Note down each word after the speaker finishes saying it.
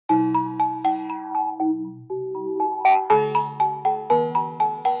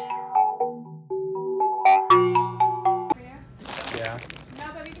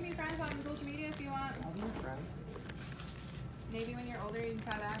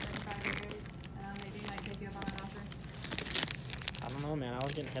know, man. I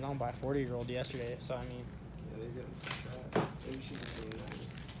was getting hit on by a 40-year-old yesterday, so I mean. Yeah, they didn't. Maybe she just really nice.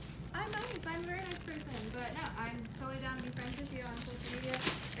 I'm nice. I'm a very nice person. But no, I'm totally down to be friends with you on social media.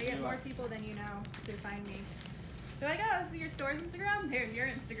 I get more people than you know to find me. They're like, oh, this is your store's Instagram? Here's your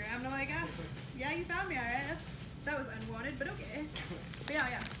Instagram. And I'm like, oh, yeah, you found me, alright. That was unwanted, but okay. But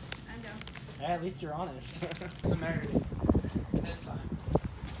yeah, I'm down. Yeah, at least you're honest. Samaritan. This time.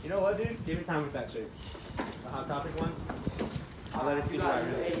 You know what, dude? Give me time with that chick. The Hot Topic one. I'll let it see who I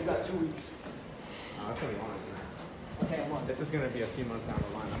really. Hey, you got 2 weeks. Oh, that's what he wants, man. Okay, I'm on. This is gonna be a few months down the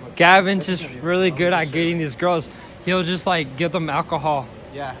line. Gavin's just really good at getting these girls. He'll just like give them alcohol.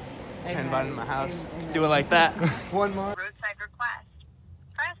 Yeah. And invite in my house. Do it like that. One more. Roadside request.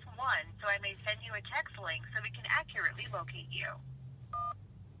 Press 1 so I may send you a text link so we can accurately locate you.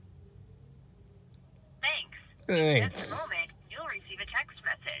 Thanks. In just a moment, you'll receive a text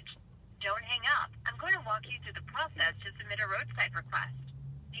message. Don't hang up. I'm going to walk you through the process to submit a roadside request.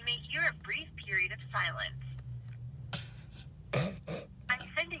 You may hear a brief period of silence. I'm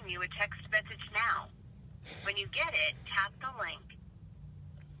sending you a text message now. When you get it, tap the link.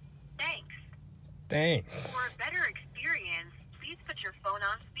 Thanks. Thanks. For a better experience, please put your phone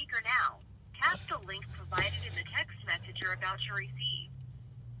on speaker now. Tap the link provided in the text message you're about to receive.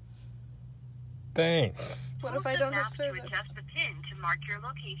 Thanks. What if I don't have To service? adjust the pin to mark your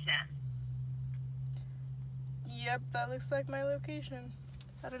location. Yep, that looks like my location.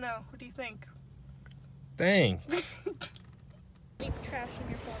 I don't know. What do you think? Thanks. Leave trash in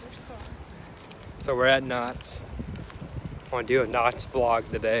your father's car. So we're at Knott's. I want to do a Knott's vlog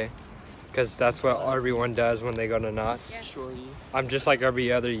today. Because that's what everyone does when they go to Knott's. Yes. I'm just like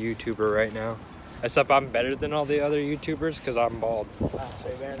every other YouTuber right now. Except I'm better than all the other YouTubers because I'm bald. Wow, so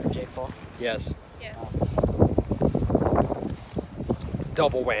you're better than Jake Paul? Yes. Yes.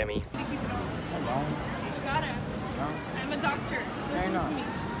 Double whammy. You got it. I'm a doctor. Listen to me.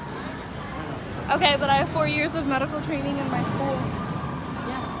 Okay, but I have 4 years of medical training in my school.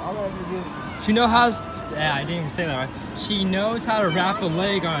 Yeah, all I ever do is... She knows how. Yeah, I didn't even say that right. She knows how to wrap a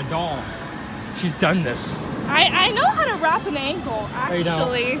leg on a doll. She's done this. I know how to wrap an ankle, No, you don't.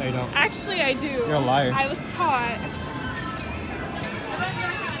 actually. No, you don't. Actually, I do. You're a liar. I was taught.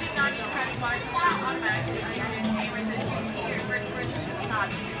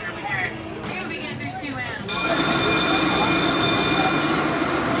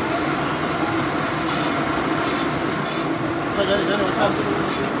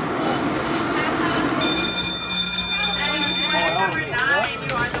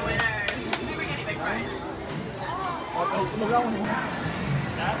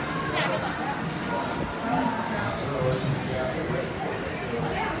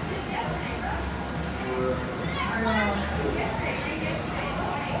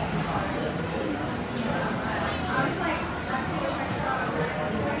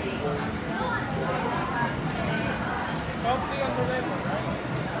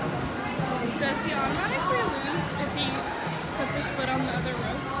 Does he automatically lose if he puts his foot on the other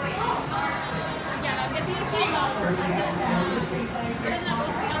rope? Yeah, if he falls off or he doesn't have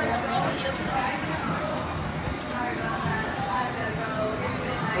both feet on the rope, he doesn't fall.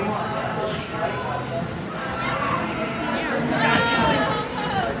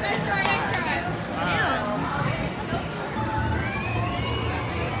 Nice try.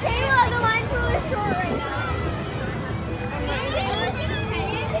 Kayla, the line's really short right now.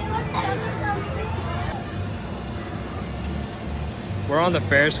 We're on the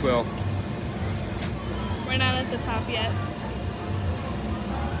Ferris wheel. We're not at the top yet.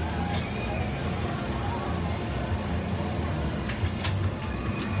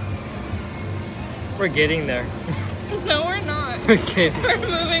 We're getting there. No, we're not. Okay. We're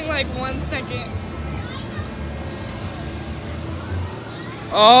moving like 1 second.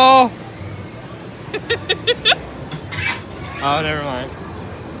 Oh! Oh, never mind.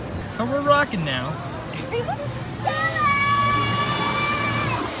 So we're rocking now.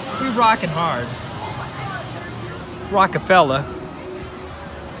 We rocking hard. Rockefeller.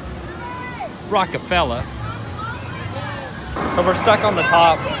 Rockefeller. So we're stuck on the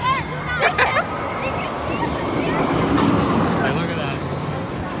top. Hey, look at that.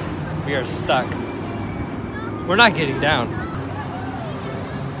 We are stuck. We're not getting down.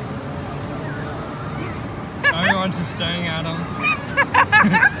 Everyone's just staring at him.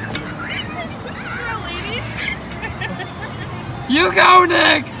 You go,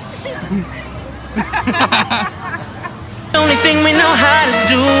 Nick! The only thing we know how to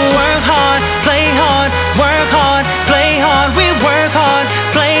do, work hard, play hard, work hard, play hard. We work hard,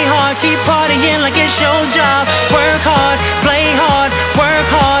 play hard, keep partying like it's your job. Work hard, play hard, work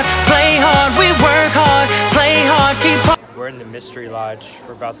hard, play hard. We work hard, play hard, keep. We're in the Mystery Lodge.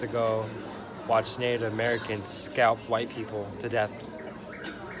 We're about to go watch Native Americans scalp white people to death.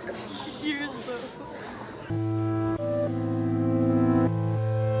 Here's the...